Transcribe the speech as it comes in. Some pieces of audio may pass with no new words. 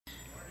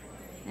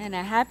And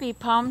a happy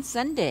Palm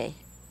Sunday.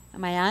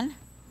 Am I on?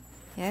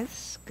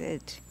 Yes,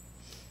 good.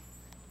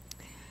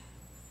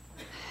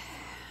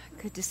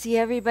 Good to see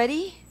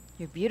everybody.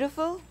 You're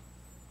beautiful.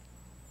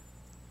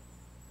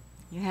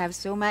 You have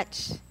so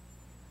much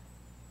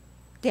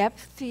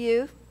depth to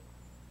you.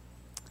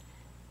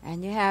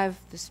 And you have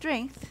the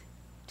strength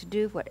to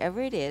do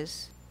whatever it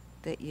is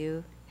that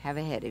you have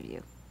ahead of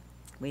you.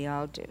 We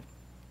all do.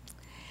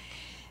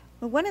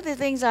 Well, one of the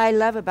things I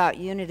love about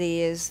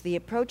unity is the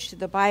approach to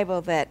the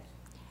Bible that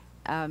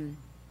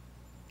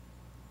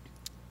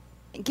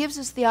gives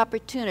us the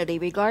opportunity,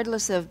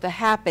 regardless of the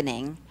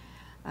happening,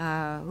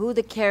 who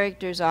the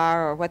characters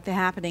are or what the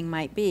happening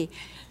might be,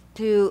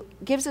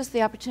 gives us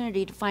the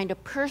opportunity to find a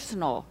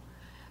personal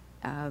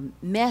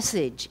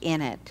message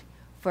in it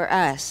for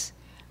us,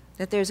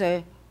 that there's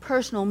a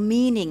personal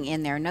meaning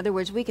in there. In other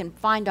words, we can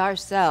find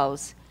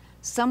ourselves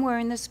somewhere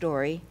in the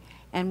story,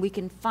 and we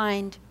can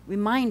find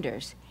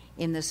reminders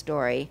in the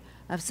story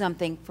of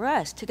something for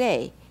us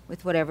today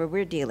with whatever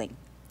we're dealing.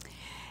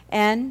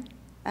 And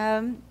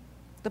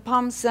the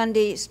Palm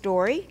Sunday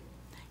story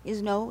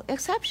is no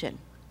exception.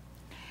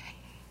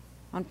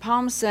 On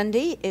Palm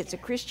Sunday, it's a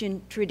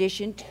Christian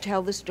tradition to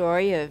tell the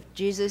story of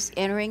Jesus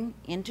entering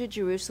into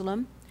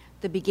Jerusalem,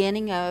 the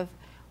beginning of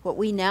what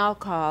we now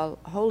call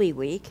Holy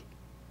Week.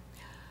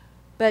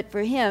 But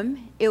for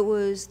him, it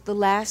was the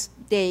last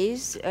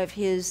days of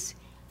his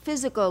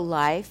physical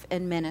life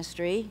and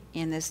ministry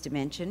in this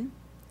dimension.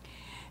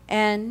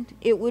 And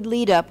it would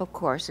lead up, of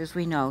course, as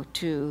we know,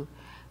 to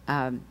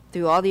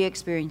through all the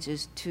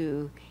experiences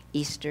to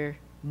Easter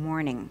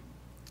morning.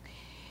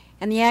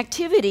 And the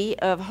activity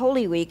of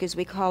Holy Week, as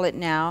we call it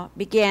now,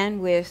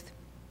 began with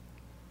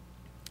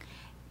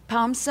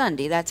Palm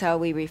Sunday. That's how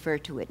we refer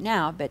to it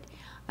now, but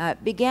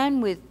began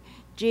with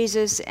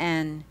Jesus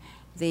and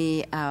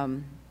the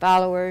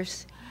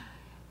followers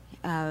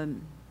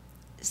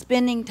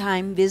spending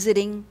time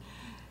visiting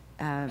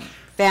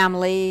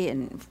family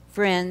and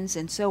friends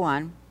and so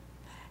on,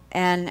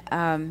 and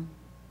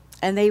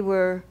they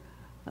were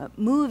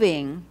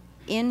moving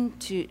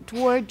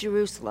toward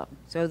Jerusalem.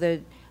 So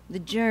the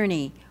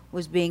journey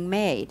was being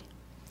made,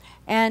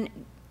 and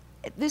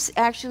this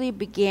actually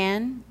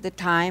began the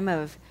time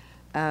of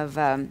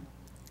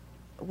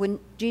when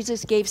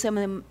Jesus gave some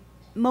of the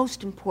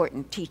most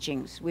important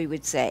teachings, we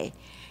would say.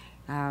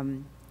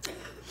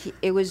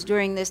 It was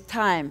during this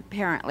time,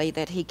 apparently,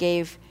 that he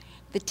gave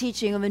the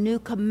teaching of a new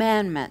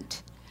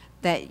commandment,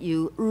 that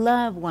you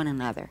love one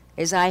another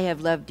as I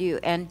have loved you,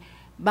 and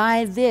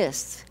by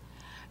this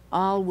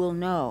all will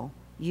know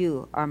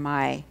you are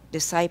my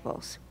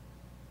disciples.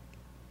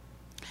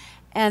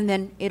 And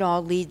then it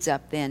all leads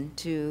up then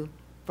to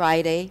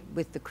Friday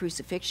with the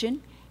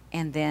crucifixion,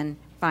 and then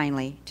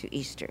finally to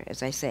Easter,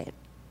 as I said.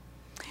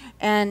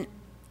 And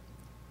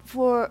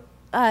for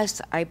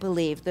us, I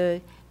believe,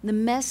 the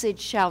message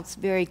shouts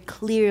very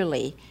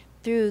clearly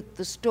through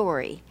the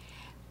story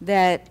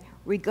that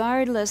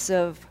regardless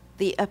of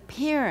the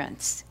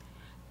appearance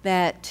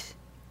that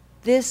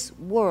this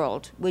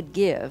world would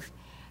give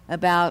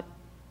about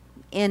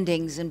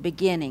endings and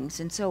beginnings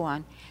and so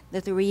on,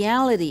 that the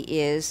reality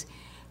is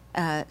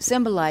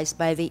symbolized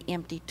by the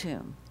empty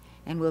tomb.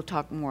 And we'll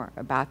talk more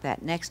about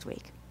that next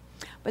week.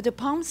 But the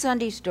Palm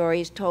Sunday story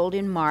is told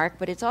in Mark,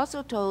 but it's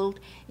also told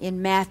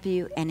in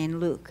Matthew and in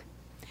Luke.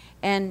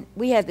 And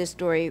we had this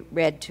story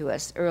read to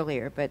us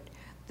earlier, but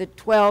the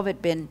 12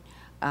 had been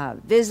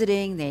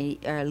visiting. They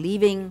are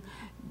leaving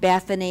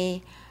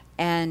Bethany,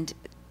 and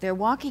they're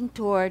walking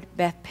toward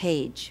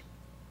Bethpage,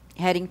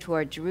 heading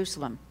toward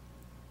Jerusalem.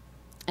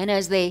 And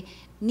as they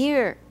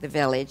near the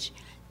village,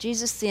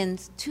 Jesus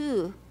sends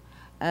two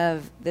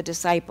of the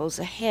disciples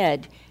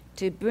ahead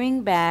to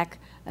bring back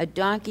a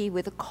donkey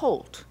with a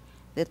colt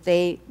that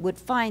they would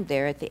find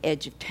there at the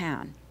edge of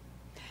town.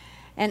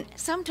 And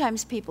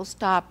sometimes people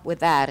stop with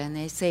that and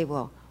they say,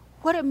 well,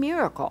 what a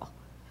miracle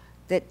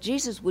that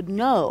Jesus would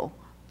know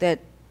that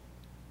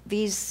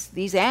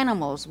these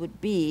animals would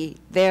be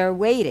there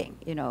waiting.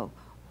 You know,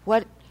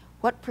 what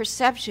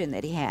perception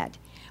that he had.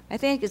 I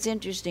think it's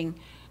interesting.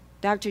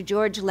 Dr.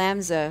 George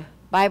Lamb's a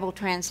Bible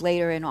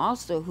translator and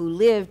also who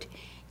lived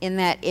in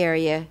that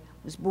area,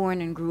 was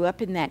born and grew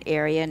up in that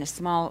area in a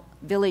small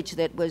village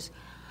that was,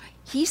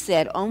 he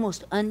said,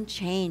 almost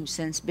unchanged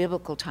since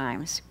biblical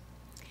times.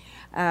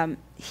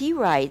 He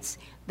writes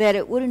that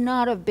it would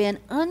not have been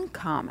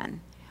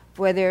uncommon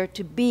for there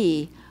to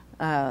be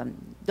a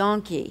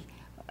donkey,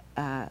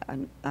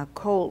 a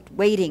colt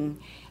waiting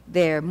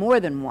there, more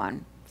than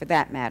one for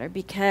that matter,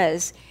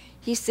 because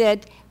he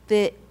said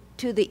that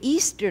to the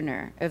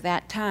Easterner of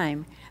that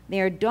time,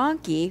 their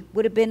donkey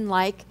would have been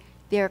like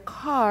their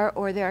car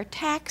or their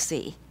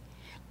taxi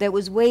that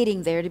was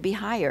waiting there to be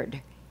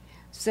hired.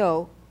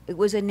 So it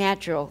was a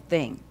natural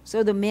thing.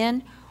 So the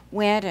men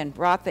went and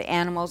brought the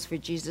animals for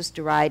Jesus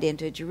to ride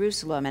into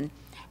Jerusalem. And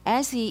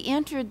as he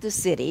entered the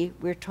city,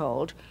 we're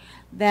told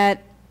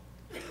that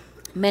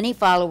many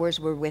followers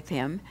were with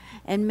him,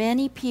 and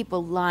many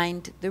people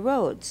lined the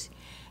roads.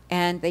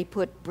 And they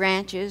put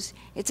branches.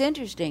 It's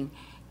interesting.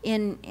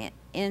 in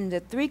the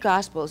three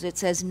Gospels, it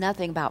says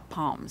nothing about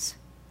palms.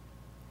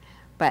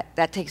 But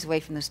that takes away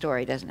from the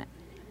story, doesn't it?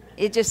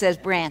 It just says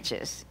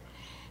branches.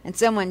 And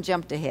someone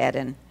jumped ahead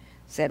and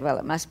said, well,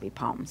 it must be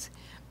palms.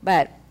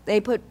 But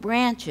they put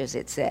branches,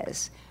 it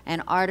says,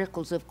 and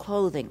articles of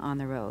clothing on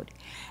the road.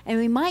 And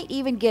we might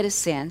even get a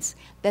sense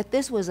that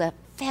this was a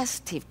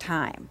festive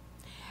time,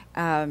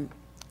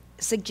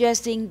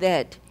 suggesting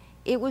that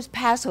it was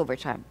Passover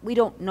time. We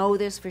don't know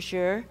this for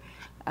sure.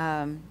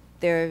 There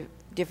are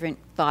different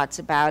thoughts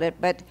about it,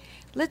 but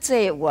let's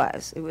say it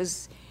was. It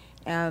was,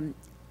 and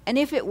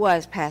if it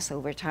was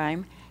Passover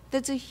time,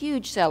 that's a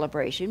huge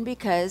celebration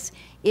because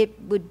it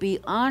would be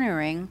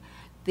honoring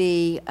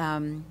the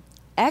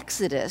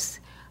exodus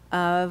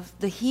of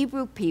the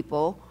Hebrew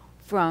people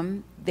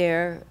from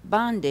their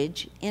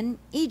bondage in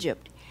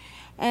Egypt.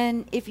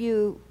 And if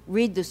you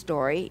read the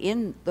story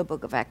in the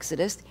book of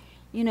Exodus,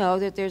 you know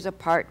that there's a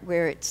part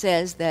where it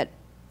says that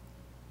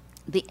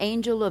the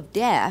angel of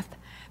death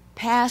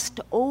passed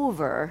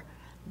over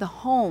the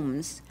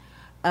homes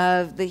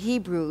of the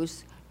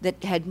Hebrews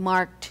that had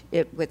marked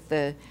it with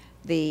the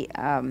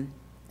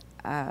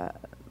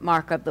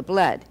mark of the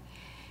blood.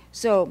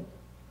 So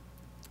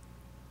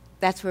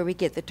that's where we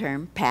get the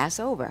term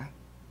Passover.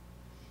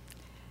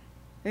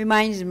 It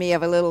reminds me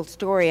of a little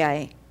story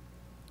I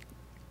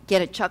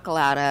get a chuckle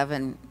out of,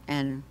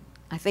 and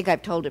I think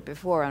I've told it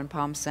before on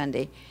Palm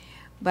Sunday.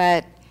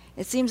 But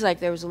it seems like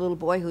there was a little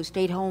boy who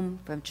stayed home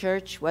from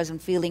church,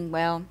 wasn't feeling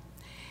well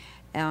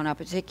on a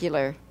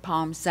particular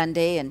Palm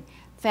Sunday, and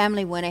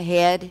family went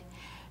ahead.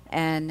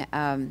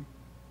 And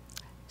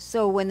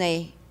so when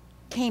they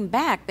came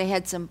back, they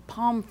had some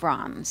palm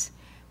fronds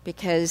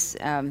because,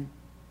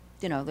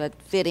 that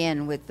fit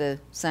in with the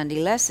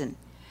Sunday lesson.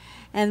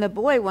 And the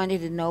boy wanted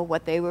to know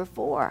what they were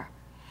for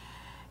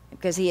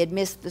because he had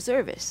missed the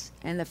service.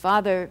 And the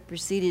father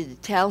proceeded to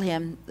tell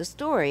him the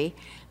story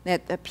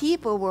that the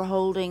people were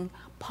holding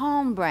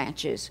palm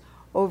branches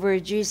over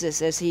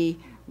Jesus as he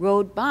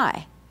rode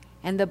by.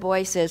 And the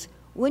boy says,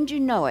 wouldn't you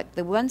know it,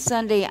 the one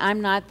Sunday I'm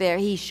not there,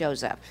 he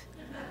shows up.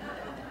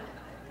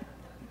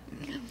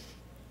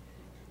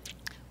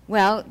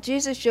 Well,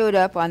 Jesus showed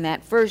up on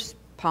that first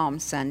Palm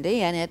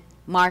Sunday, and it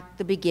marked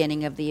the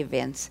beginning of the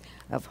events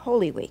of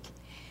Holy Week.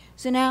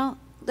 So now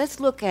let's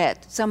look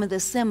at some of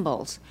the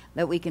symbols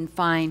that we can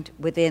find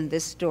within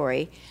this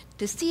story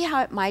to see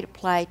how it might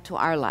apply to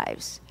our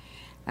lives.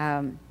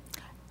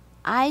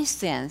 I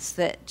sense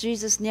that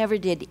Jesus never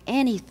did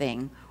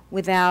anything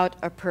without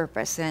a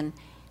purpose, and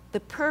the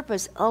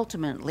purpose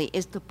ultimately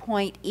is to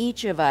point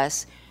each of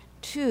us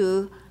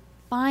to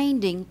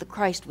finding the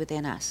Christ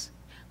within us,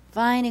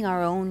 finding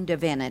our own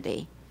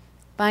divinity,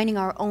 finding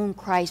our own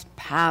Christ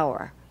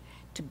power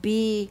to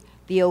be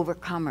the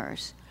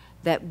overcomers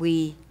that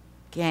we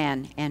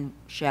can and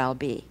shall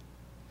be.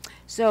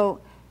 So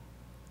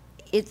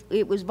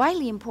it was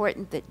vitally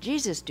important that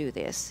Jesus do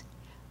this,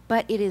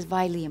 but it is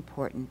vitally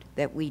important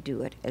that we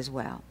do it as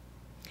well.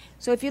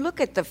 So if you look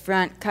at the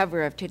front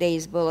cover of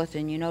today's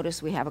bulletin, you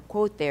notice we have a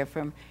quote there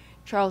from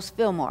Charles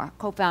Fillmore,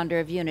 co-founder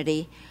of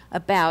Unity,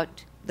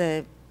 about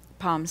the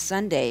Palm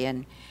Sunday.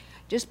 And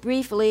just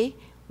briefly,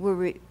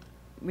 we're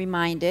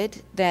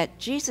reminded that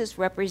Jesus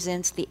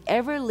represents the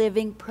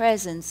ever-living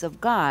presence of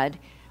God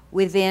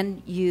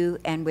within you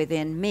and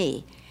within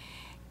me.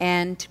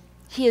 And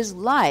his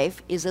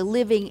life is a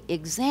living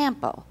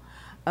example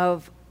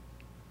of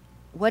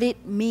what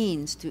it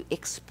means to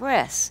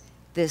express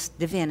this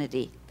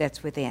divinity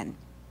that's within.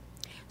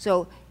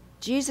 So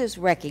Jesus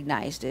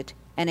recognized it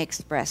and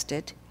expressed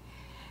it.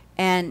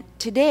 And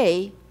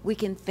today we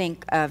can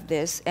think of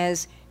this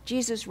as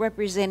Jesus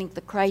representing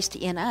the Christ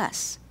in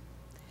us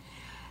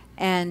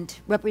and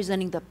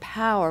representing the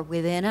power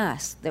within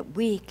us that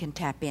we can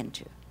tap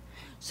into.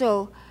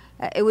 So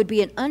it would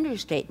be an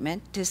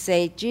understatement to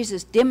say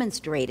Jesus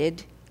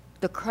demonstrated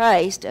the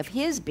Christ of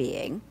his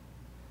being.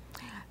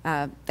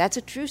 That's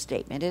a true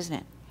statement, isn't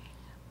it?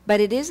 But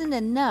it isn't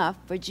enough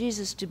for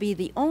Jesus to be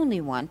the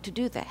only one to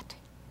do that.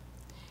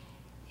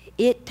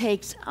 It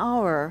takes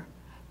our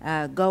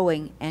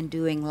going and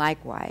doing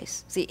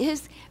likewise. See,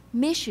 his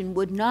mission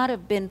would not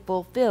have been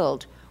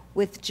fulfilled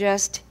with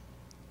just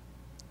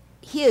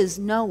his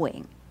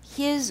knowing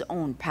his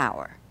own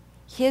power,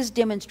 his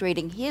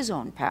demonstrating his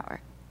own power.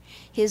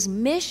 His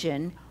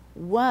mission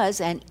was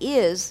and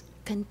is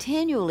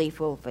continually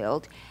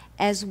fulfilled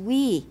as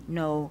we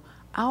know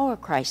our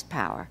Christ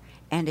power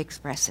and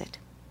express it.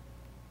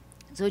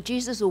 So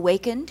Jesus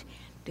awakened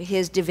to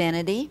his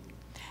divinity,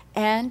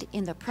 and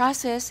in the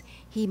process,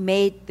 he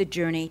made the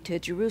journey to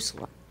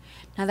Jerusalem.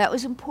 Now that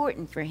was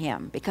important for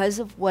him because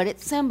of what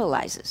it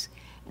symbolizes,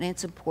 and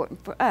it's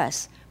important for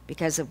us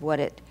because of what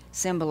it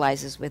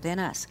symbolizes within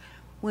us.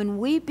 When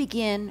we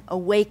begin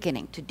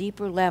awakening to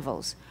deeper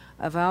levels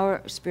of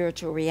our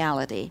spiritual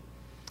reality,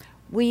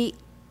 we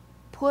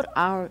put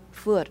our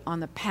foot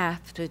on the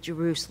path to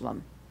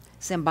Jerusalem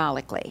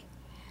symbolically,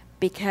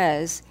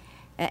 because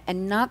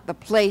and not the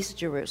place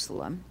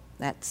Jerusalem,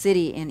 that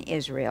city in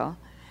Israel,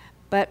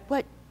 but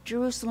what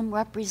Jerusalem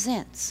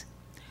represents.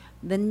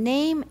 The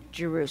name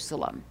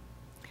Jerusalem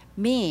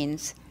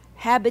means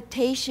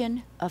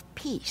habitation of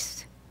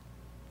peace.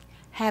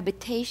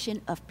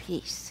 Habitation of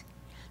peace.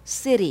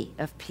 City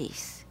of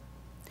peace.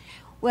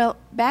 Well,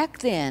 back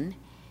then,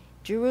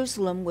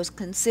 Jerusalem was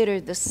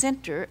considered the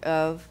center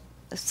of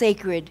the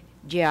sacred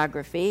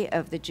geography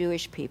of the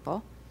Jewish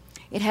people.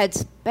 It had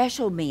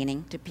special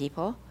meaning to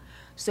people,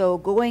 so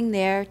going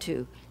there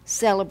to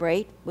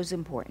celebrate was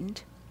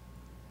important.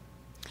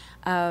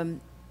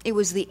 It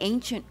was the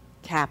ancient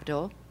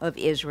capital of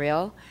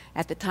Israel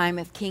at the time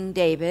of King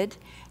David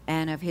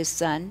and of his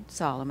son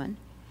Solomon.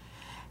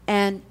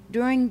 And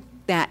during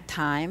that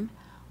time,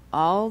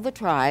 all the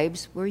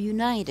tribes were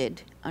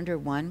united under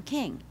one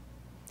king.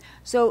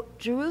 So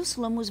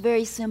Jerusalem was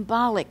very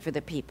symbolic for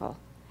the people,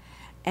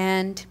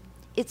 and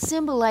it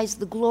symbolized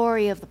the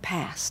glory of the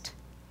past.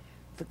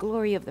 The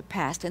glory of the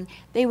past, and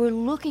they were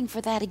looking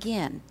for that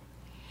again.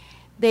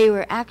 They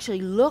were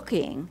actually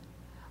looking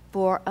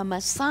for a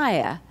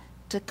Messiah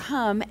to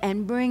come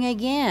and bring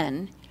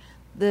again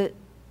the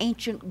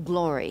ancient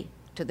glory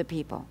to the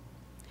people.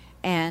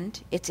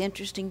 And it's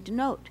interesting to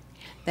note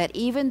that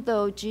even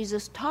though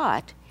Jesus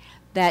taught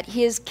that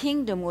his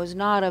kingdom was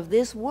not of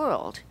this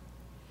world,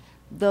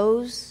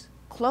 those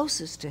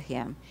closest to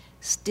him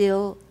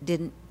still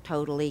didn't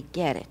totally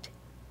get it.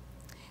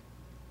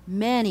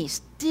 Many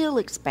still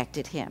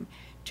expected him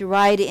to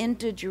ride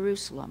into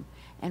Jerusalem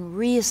and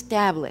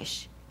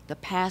reestablish the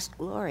past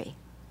glory.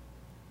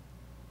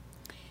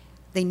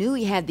 They knew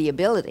he had the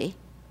ability,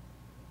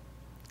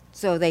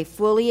 so they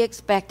fully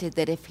expected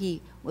that if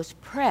he was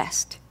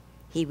pressed,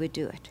 he would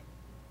do it.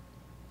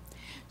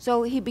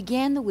 So he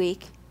began the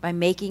week by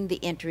making the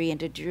entry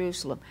into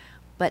Jerusalem,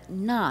 but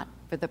not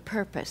for the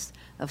purpose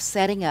of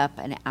setting up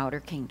an outer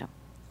kingdom.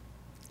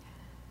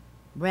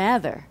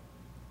 Rather,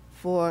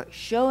 for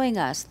showing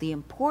us the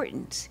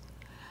importance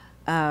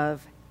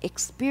of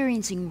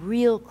experiencing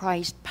real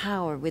Christ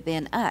power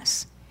within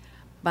us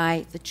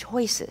by the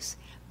choices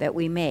that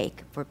we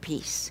make for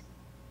peace.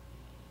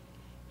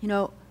 You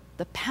know,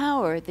 the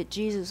power that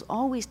Jesus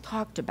always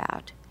talked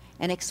about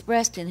and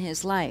expressed in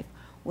his life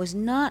was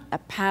not a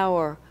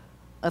power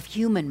of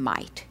human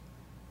might,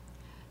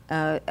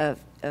 of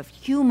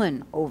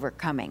human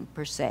overcoming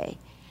per se,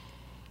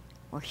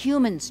 or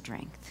human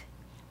strength,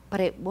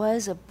 but it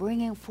was of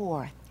bringing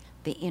forth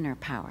the inner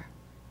power.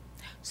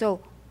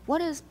 So what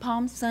does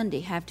Palm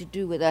Sunday have to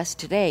do with us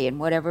today and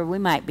whatever we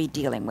might be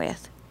dealing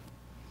with?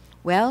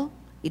 Well,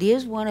 it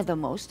is one of the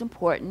most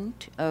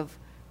important of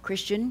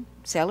Christian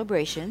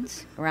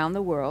celebrations around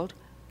the world.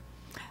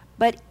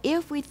 But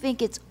if we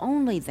think it's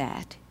only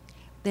that,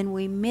 then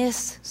we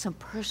miss some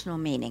personal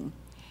meaning,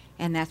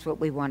 and that's what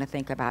we want to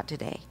think about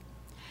today.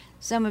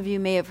 Some of you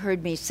may have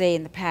heard me say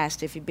in the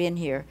past, if you've been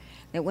here,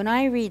 that when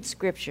I read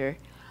Scripture,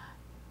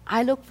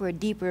 I look for a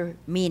deeper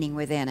meaning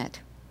within it.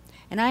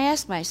 And I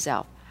ask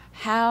myself,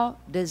 how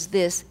does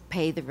this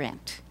pay the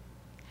rent?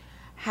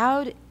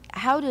 How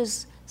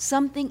does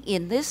something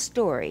in this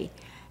story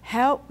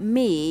help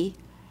me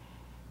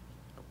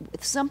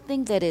with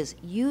something that is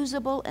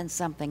usable and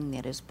something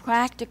that is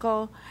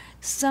practical,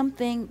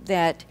 something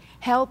that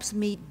helps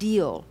me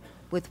deal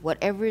with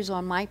whatever is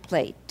on my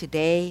plate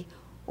today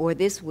or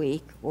this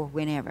week or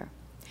whenever?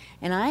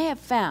 And I have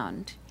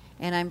found,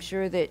 and I'm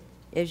sure that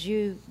as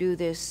you do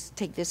this,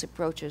 take this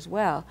approach as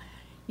well,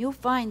 you'll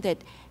find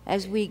that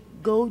as we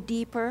go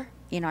deeper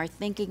in our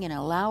thinking and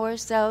allow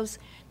ourselves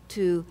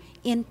to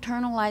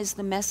internalize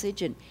the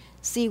message and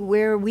see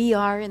where we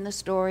are in the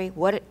story,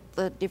 what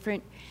the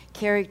different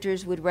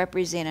characters would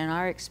represent in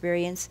our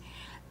experience,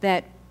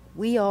 that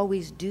we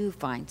always do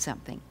find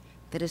something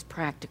that is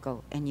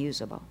practical and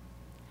usable.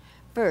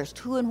 First,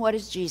 who and what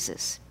is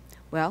Jesus?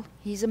 Well,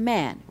 he's a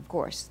man, of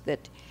course,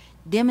 that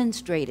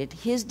demonstrated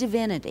his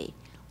divinity,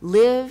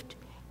 lived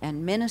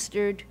and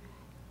ministered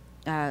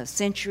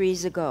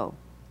centuries ago,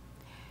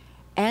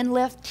 and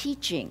left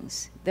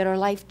teachings that are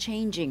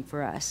life-changing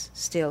for us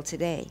still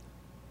today.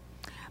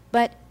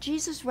 But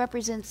Jesus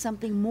represents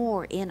something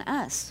more in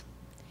us.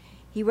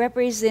 He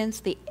represents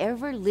the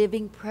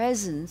ever-living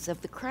presence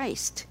of the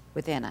Christ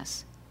within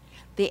us,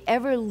 the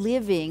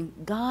ever-living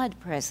God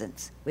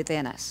presence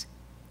within us.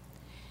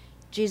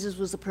 Jesus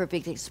was the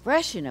perfect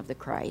expression of the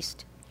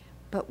Christ,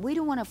 but we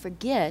don't want to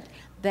forget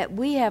that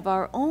we have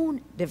our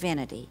own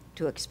divinity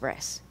to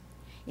express.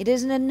 It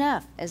isn't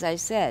enough, as I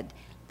said,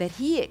 that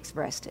he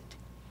expressed it.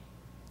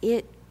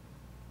 It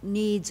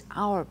needs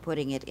our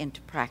putting it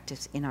into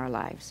practice in our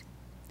lives.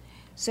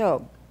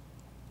 So,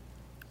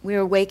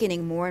 we're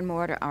awakening more and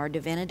more to our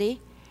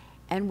divinity,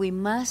 and we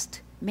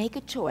must make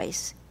a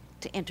choice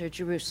to enter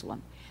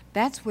Jerusalem.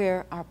 That's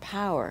where our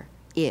power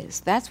is.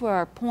 That's where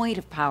our point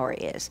of power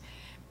is.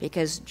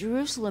 Because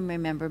Jerusalem,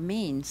 remember,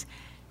 means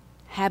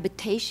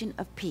habitation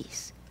of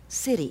peace,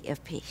 city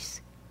of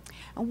peace.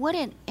 And what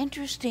an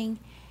interesting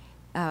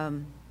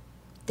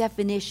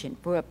definition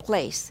for a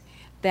place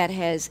that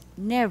has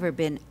never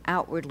been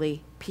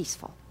outwardly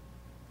peaceful.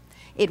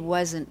 It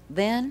wasn't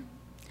then,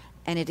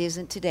 and it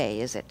isn't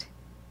today, is it?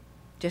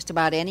 Just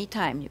about any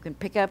time you can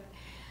pick up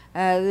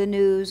the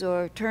news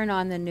or turn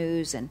on the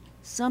news and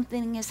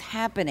something is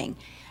happening,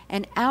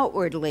 and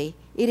outwardly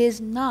it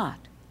is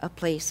not a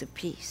place of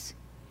peace.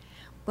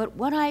 But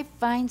what I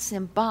find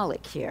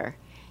symbolic here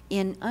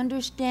in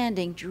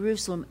understanding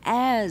Jerusalem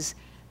as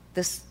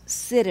the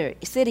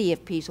city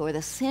of peace, or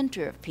the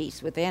center of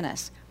peace within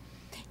us,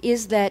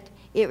 is that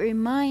it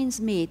reminds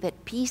me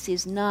that peace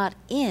is not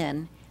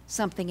in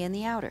something in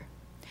the outer.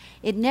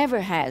 It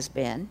never has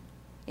been.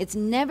 It's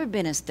never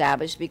been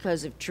established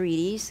because of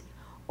treaties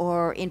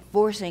or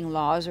enforcing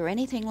laws or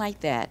anything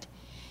like that.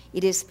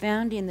 It is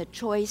found in the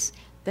choice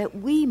that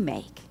we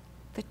make,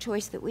 the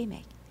choice that we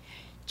make.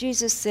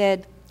 Jesus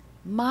said,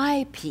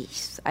 "My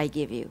peace I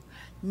give you,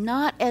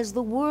 not as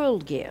the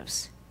world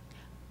gives,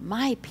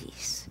 my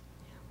peace,"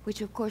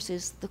 which of course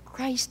is the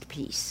Christ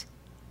peace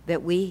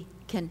that we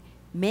can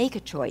make a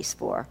choice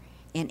for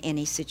in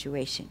any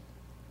situation.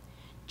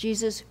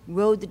 Jesus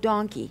rode the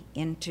donkey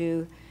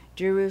into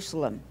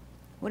Jerusalem.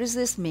 What does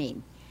this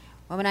mean?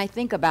 Well, when I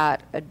think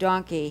about a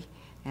donkey,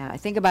 I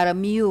think about a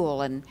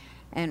mule, and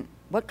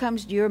what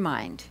comes to your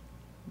mind?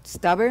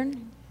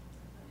 Stubborn?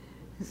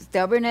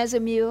 Stubborn as a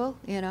mule,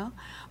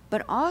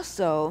 But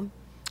also,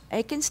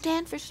 it can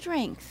stand for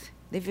strength.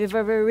 If you've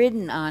ever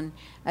ridden on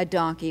a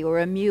donkey or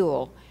a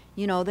mule,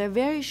 they're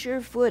very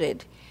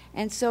sure-footed.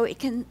 And so it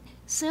can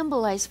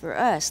symbolize for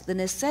us the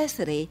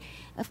necessity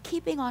of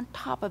keeping on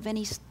top of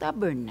any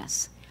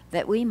stubbornness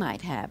that we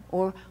might have,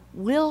 or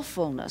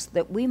willfulness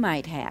that we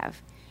might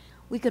have.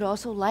 We could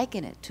also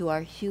liken it to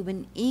our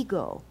human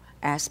ego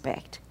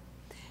aspect,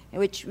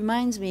 which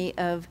reminds me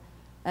of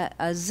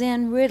a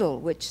Zen riddle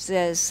which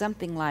says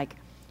something like,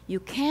 "You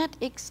can't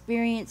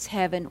experience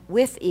heaven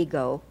with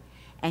ego,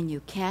 and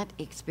you can't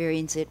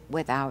experience it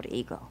without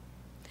ego."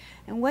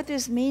 And what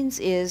this means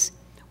is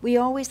we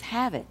always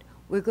have it.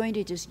 We're going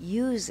to just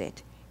use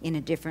it in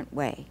a different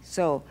way.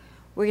 So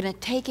we're going to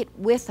take it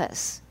with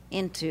us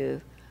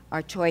into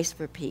our choice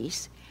for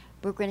peace.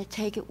 We're going to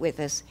take it with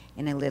us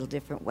in a little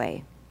different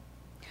way.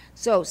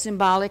 So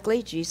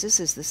symbolically, Jesus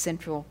is the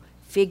central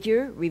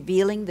figure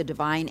revealing the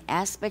divine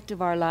aspect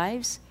of our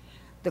lives,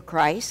 the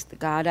Christ, the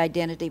God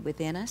identity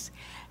within us.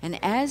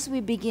 And as we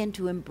begin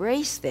to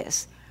embrace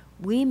this,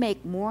 we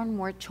make more and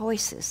more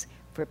choices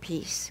for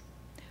peace.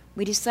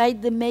 We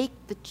decide to make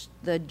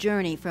the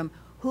journey from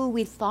who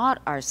we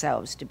thought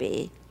ourselves to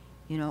be,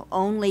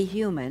 only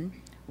human,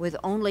 with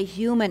only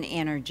human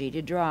energy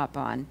to draw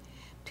upon,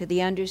 to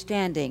the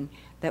understanding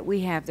that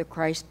we have the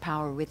Christ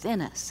power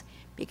within us,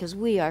 because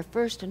we are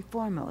first and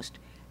foremost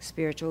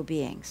spiritual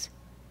beings.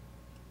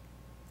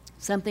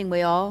 Something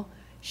we all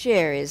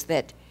share is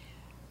that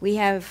we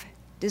have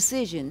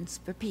decisions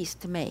for peace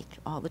to make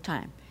all the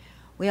time.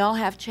 We all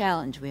have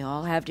challenge. We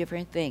all have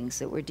different things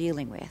that we're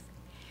dealing with.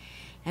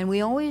 And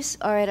we always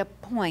are at a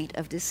point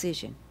of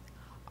decision.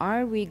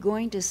 Are we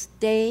going to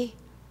stay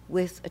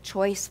with a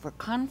choice for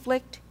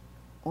conflict,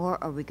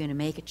 or are we going to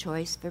make a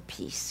choice for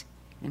peace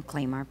and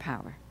claim our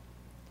power?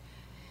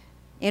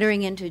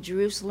 Entering into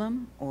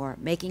Jerusalem or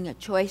making a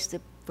choice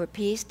for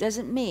peace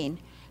doesn't mean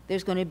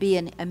there's going to be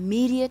an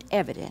immediate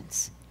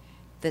evidence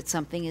that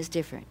something is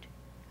different.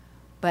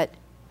 But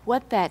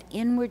what that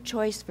inward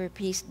choice for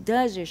peace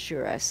does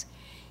assure us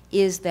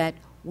is that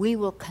we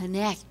will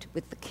connect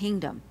with the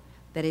kingdom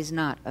that is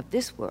not of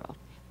this world,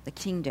 the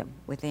kingdom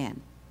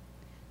within.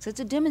 So it's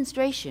a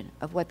demonstration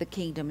of what the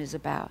kingdom is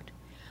about.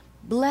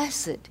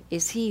 Blessed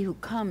is he who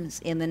comes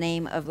in the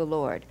name of the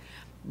Lord.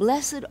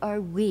 Blessed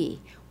are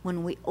we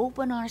when we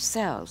open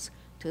ourselves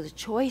to the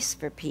choice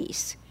for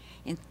peace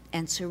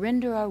and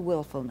surrender our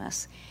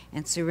willfulness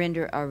and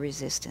surrender our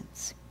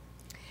resistance.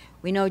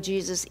 We know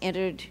Jesus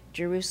entered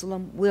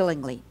Jerusalem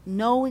willingly,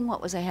 knowing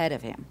what was ahead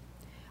of him,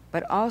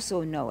 but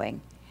also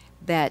knowing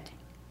that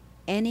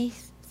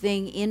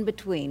anything in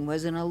between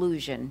was an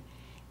illusion,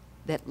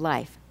 that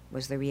life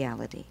was the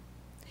reality.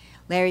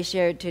 Larry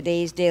shared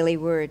today's daily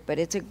word, but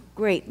it's a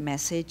great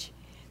message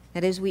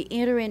that as we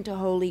enter into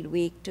Holy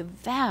Week, to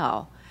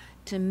vow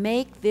to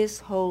make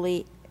this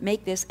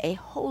a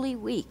holy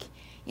week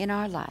in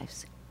our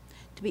lives,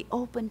 to be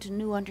open to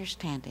new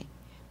understanding,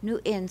 new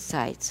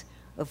insights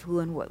of who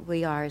and what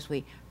we are as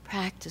we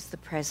practice the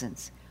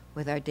presence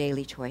with our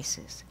daily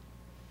choices.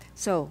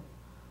 So,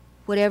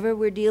 whatever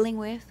we're dealing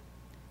with,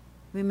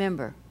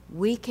 remember,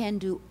 we can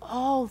do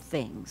all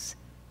things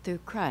through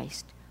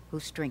Christ who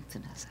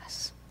strengthens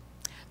us.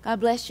 God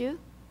bless you.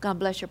 God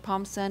bless your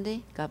Palm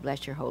Sunday. God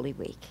bless your Holy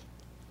Week.